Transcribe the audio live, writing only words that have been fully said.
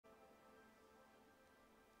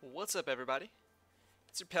What's up, everybody?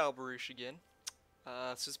 It's your pal Baruch again.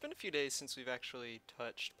 So it's been a few days since we've actually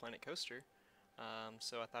touched Planet Coaster,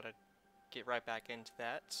 so I thought I'd get right back into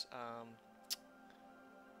that.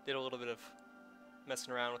 Did a little bit of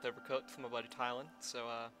messing around with Overcooked from my buddy Tylen, so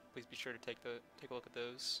please be sure to take a look at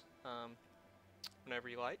those whenever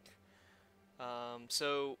you like.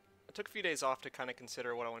 So I took a few days off to kind of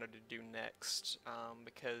consider what I wanted to do next,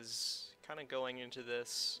 because kind of going into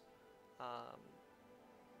this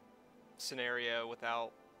scenario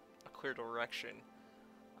without a clear direction.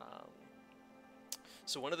 Um,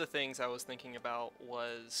 so one of the things I was thinking about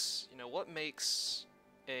was, what makes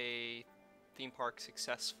a theme park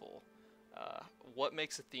successful? What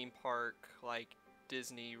makes a theme park like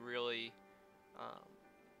Disney really um,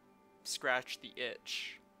 scratch the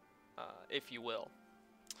itch, if you will?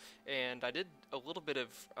 And I did a little bit of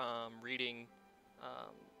reading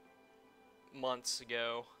um, months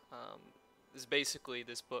ago. Is basically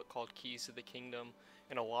this book called Keys to the Kingdom,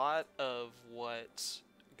 and a lot of what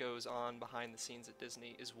goes on behind the scenes at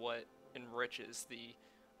Disney is what enriches the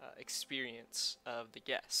experience of the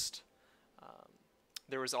guest. Um,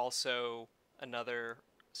 there was also another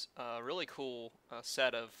really cool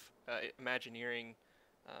set of Imagineering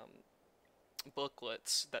um,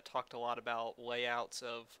 booklets that talked a lot about layouts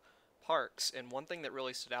of parks, and one thing that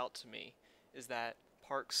really stood out to me is that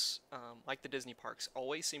parks, like the Disney parks,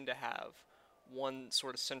 always seem to have one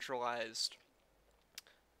sort of centralized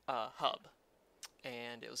hub.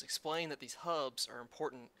 And it was explained that these hubs are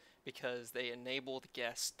important because they enable the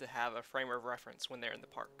guests to have a frame of reference when they're in the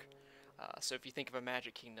park. So if you think of a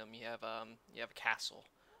Magic Kingdom, you have a castle.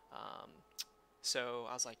 Um, so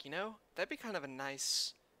I was like, that'd be kind of a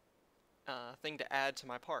nice thing to add to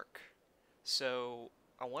my park. So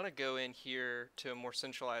I want to go in here to a more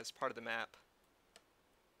centralized part of the map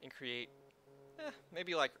and create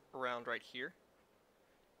maybe like around right here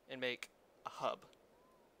and make a hub.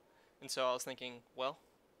 And so I was thinking, well,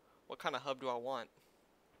 what kind of hub do I want?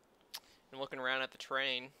 And looking around at the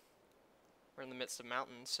terrain, we're in the midst of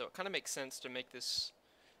mountains, so it kind of makes sense to make this,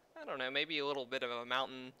 I don't know, maybe a little bit of a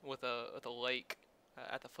mountain with a lake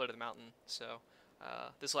at the foot of the mountain. So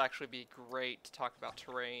this will actually be great to talk about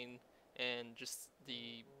terrain and just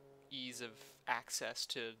the ease of access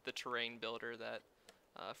to the terrain builder that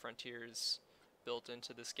Frontiers built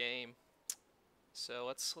into this game. So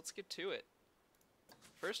let's get to it.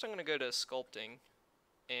 First, I'm going to go to sculpting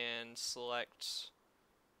and select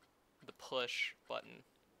the push button.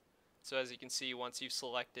 So as you can see, once you've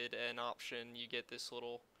selected an option, you get this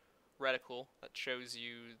little reticle that shows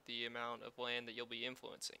you the amount of land that you'll be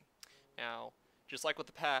influencing. Now, just like with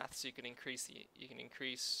the paths, you can increase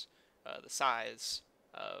the size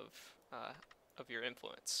of your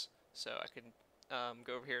influence. So I can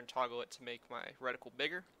go over here and toggle it to make my reticle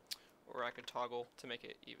bigger, or I can toggle to make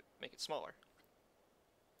it smaller.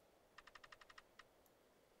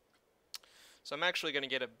 So I'm actually going to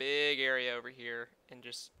get a big area over here and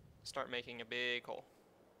just start making a big hole.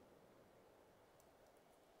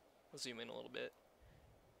 I'll zoom in a little bit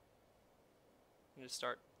and just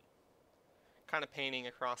start kind of painting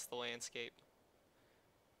across the landscape.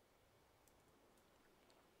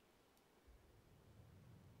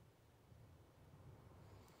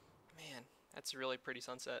 Man, that's a really pretty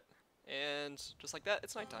sunset. And just like that,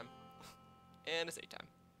 it's nighttime. And it's daytime.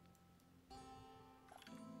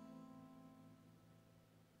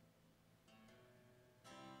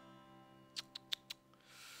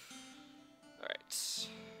 Alright.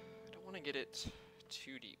 I don't want to get it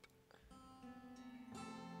too deep.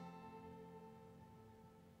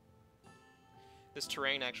 This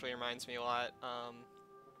terrain actually reminds me a lot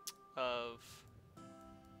of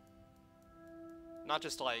not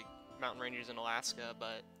just like mountain ranges in Alaska,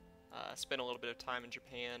 but I spent a little bit of time in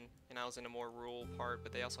Japan, and I was in a more rural part,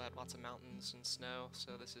 but they also had lots of mountains and snow,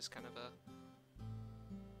 so this is kind of a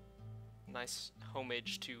nice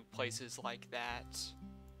homage to places like that.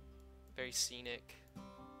 Very scenic.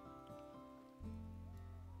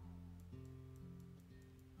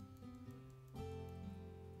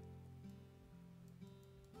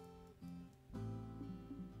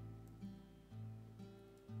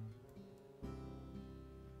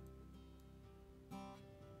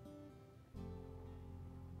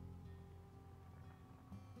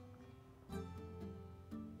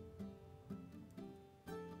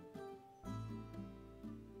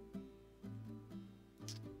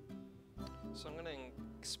 So I'm going to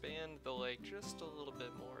expand the lake just a little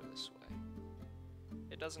bit more this way.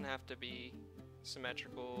 It doesn't have to be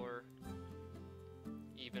symmetrical or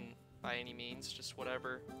even by any means, just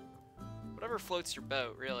whatever floats your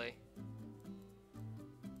boat, really.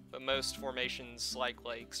 But most formations like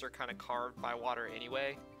lakes are kind of carved by water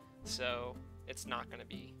anyway, so it's not going to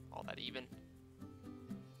be all that even.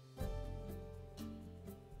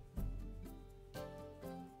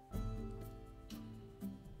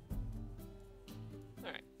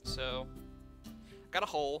 Alright, so got a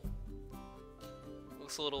hole.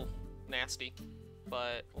 Looks a little nasty,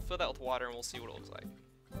 but we'll fill that with water and we'll see what it looks like.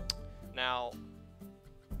 Now,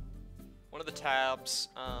 one of the tabs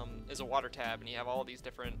is a water tab, and you have all these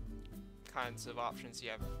different kinds of options.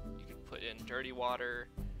 You can put in dirty water,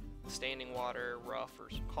 standing water, rough, or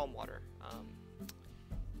calm water.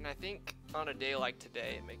 And I think on a day like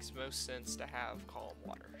today, it makes most sense to have calm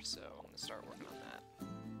water. So I'm gonna start working on that.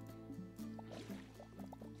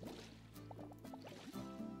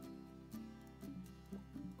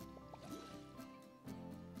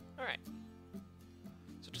 All right.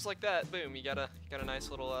 So just like that, boom, you got a nice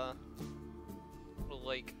little little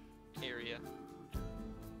lake area.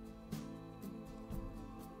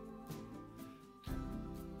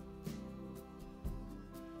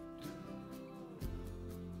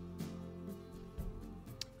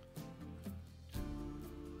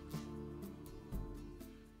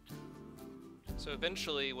 So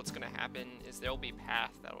eventually what's going to happen is there'll be a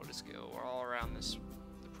path that will just go all around the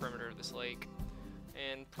perimeter of this lake.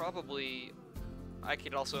 And probably I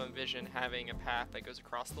could also envision having a path that goes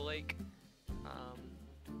across the lake.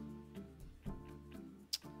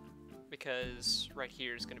 Because right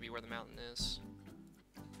here is going to be where the mountain is.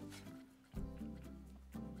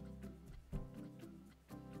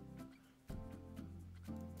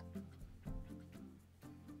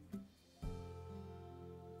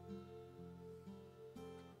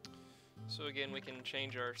 So again, we can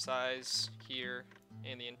change our size here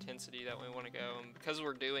and the intensity that we want to go. And because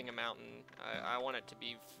we're doing a mountain, I want it to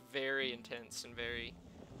be very intense and very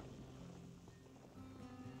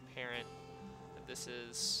apparent that this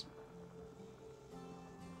is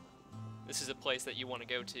a place that you want to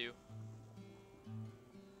go to.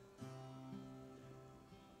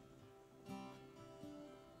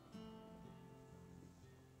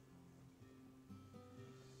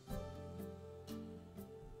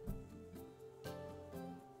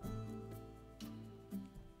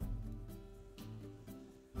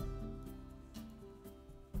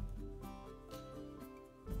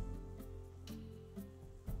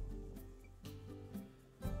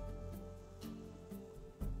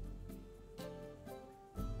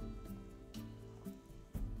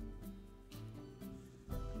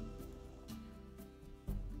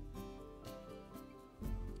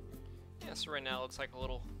 Yeah, so right now it looks like a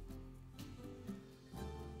little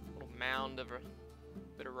mound of a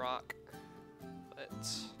bit of rock, but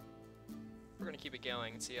we're gonna keep it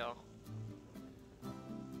going and see how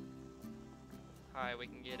high we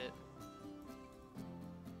can get it.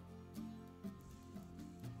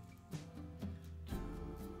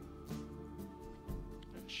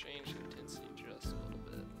 Change the intensity just a little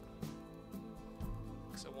bit,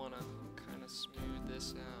 because I want to kind of smooth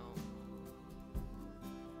this out.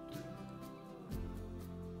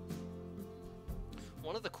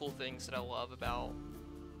 One of the cool things that I love about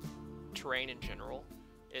terrain in general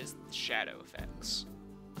is the shadow effects.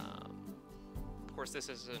 Of course, this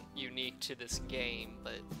isn't unique to this game,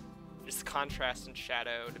 but just the contrast in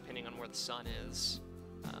shadow depending on where the sun is,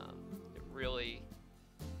 it really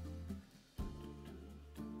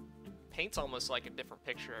paints almost like a different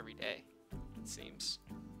picture every day, it seems.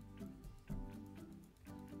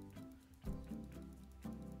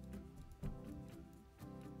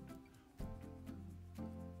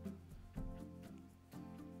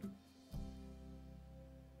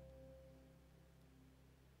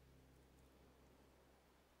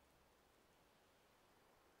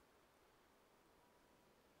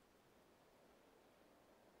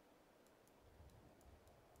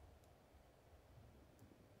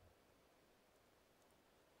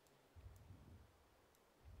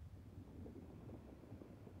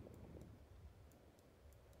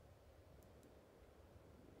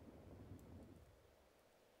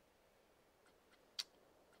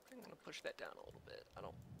 I'm gonna push that down a little bit. I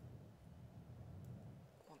don't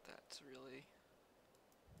want that to really...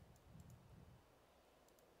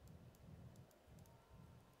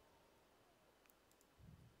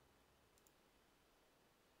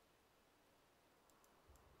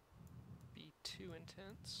 be too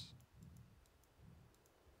intense.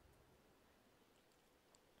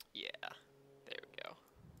 Yeah, there we go.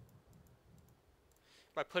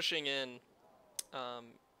 By pushing in,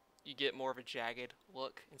 you get more of a jagged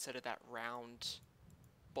look instead of that round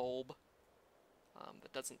bulb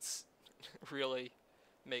that doesn't really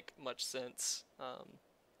make much sense. But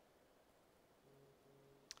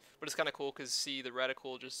it's kind of cool because see the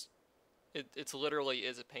reticle just It's literally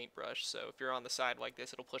is a paintbrush. So if you're on the side like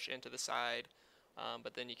this, it'll push into the side,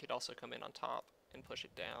 but then you could also come in on top and push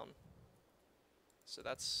it down. So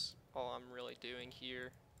that's all I'm really doing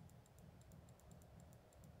here.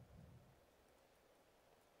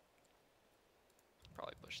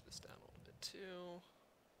 Probably push this down a little bit too.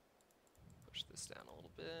 Push this down a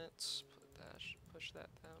little bit. Push that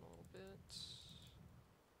down a little bit.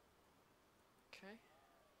 Okay.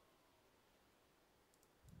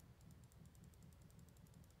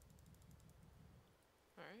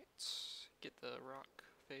 Alright. Get the rock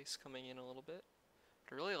face coming in a little bit.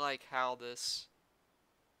 I really like how this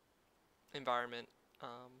environment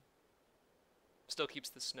still keeps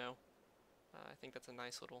the snow. I think that's a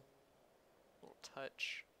nice little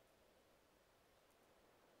touch.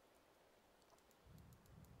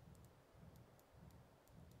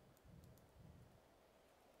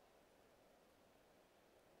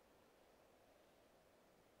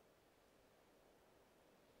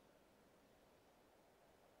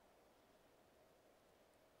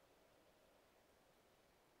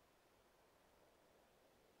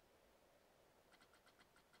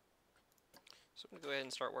 So I'm going to go ahead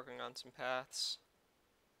and start working on some paths.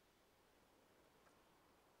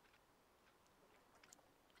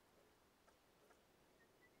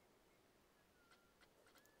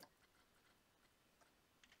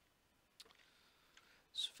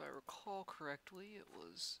 So if I recall correctly, it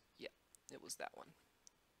was that one.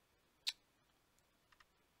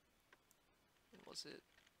 And was it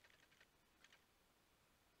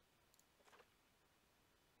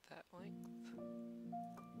that length?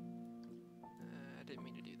 I didn't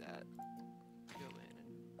mean to do that. Go in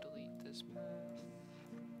and delete this path.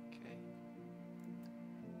 Okay.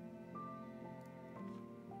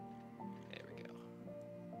 There we go.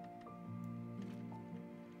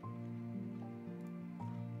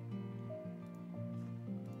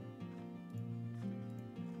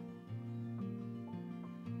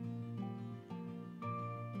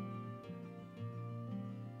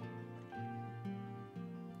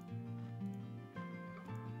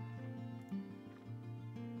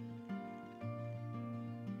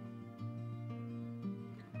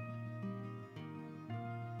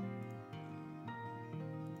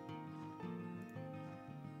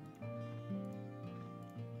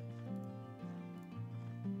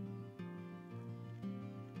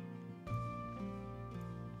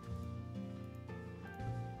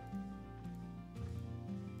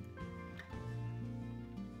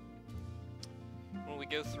 When we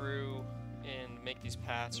go through and make these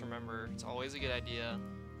paths, remember, it's always a good idea,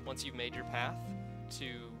 once you've made your path,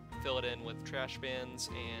 to fill it in with trash bins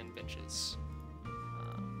and benches.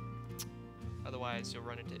 Otherwise, you'll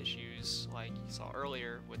run into issues like you saw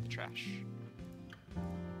earlier with the trash.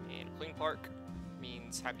 And a clean park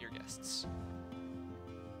means happier guests.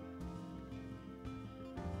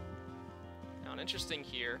 Now, an interesting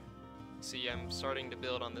here, see I'm starting to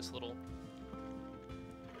build on this little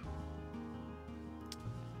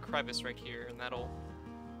crevice right here, and that'll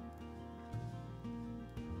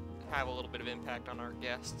have a little bit of impact on our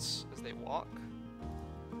guests as they walk.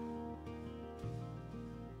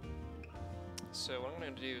 So what I'm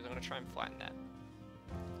going to do is I'm going to try and flatten that.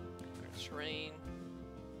 Terrain.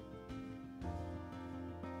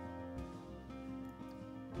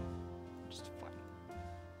 Just flatten.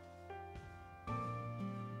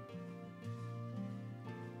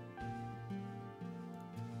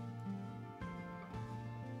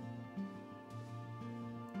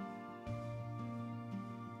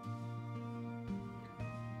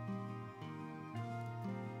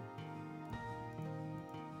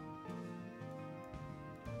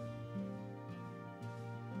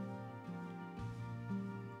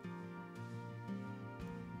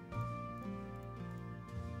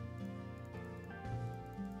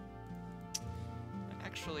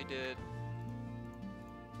 Actually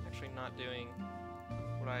not doing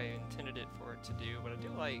what I intended it for it to do, but I do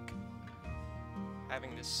like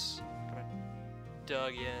having this kind of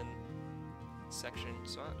dug in section,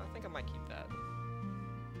 so I think I might keep that.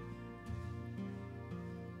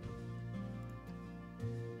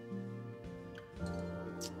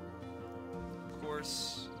 Of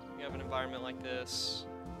course, you have an environment like this,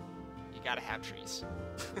 you gotta have trees.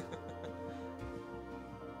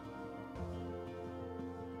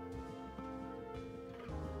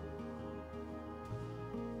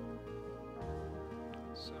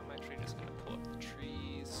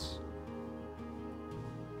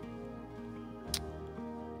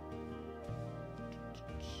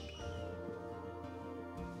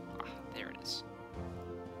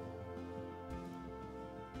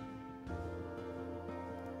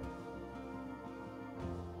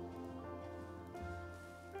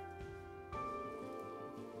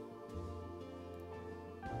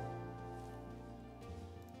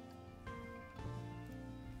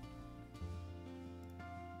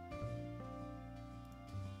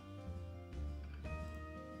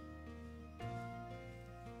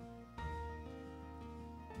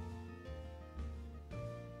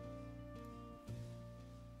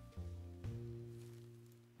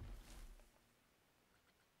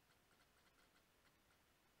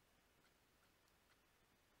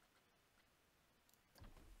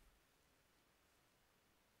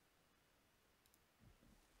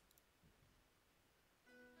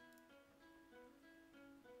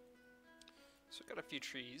 So we've got a few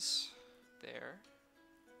trees there.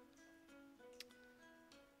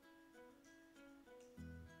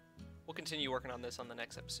 We'll continue working on this on the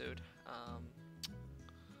next episode.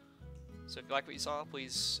 So if you like what you saw,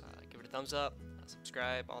 please give it a thumbs up,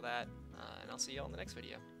 subscribe, all that, and I'll see you all in the next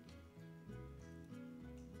video.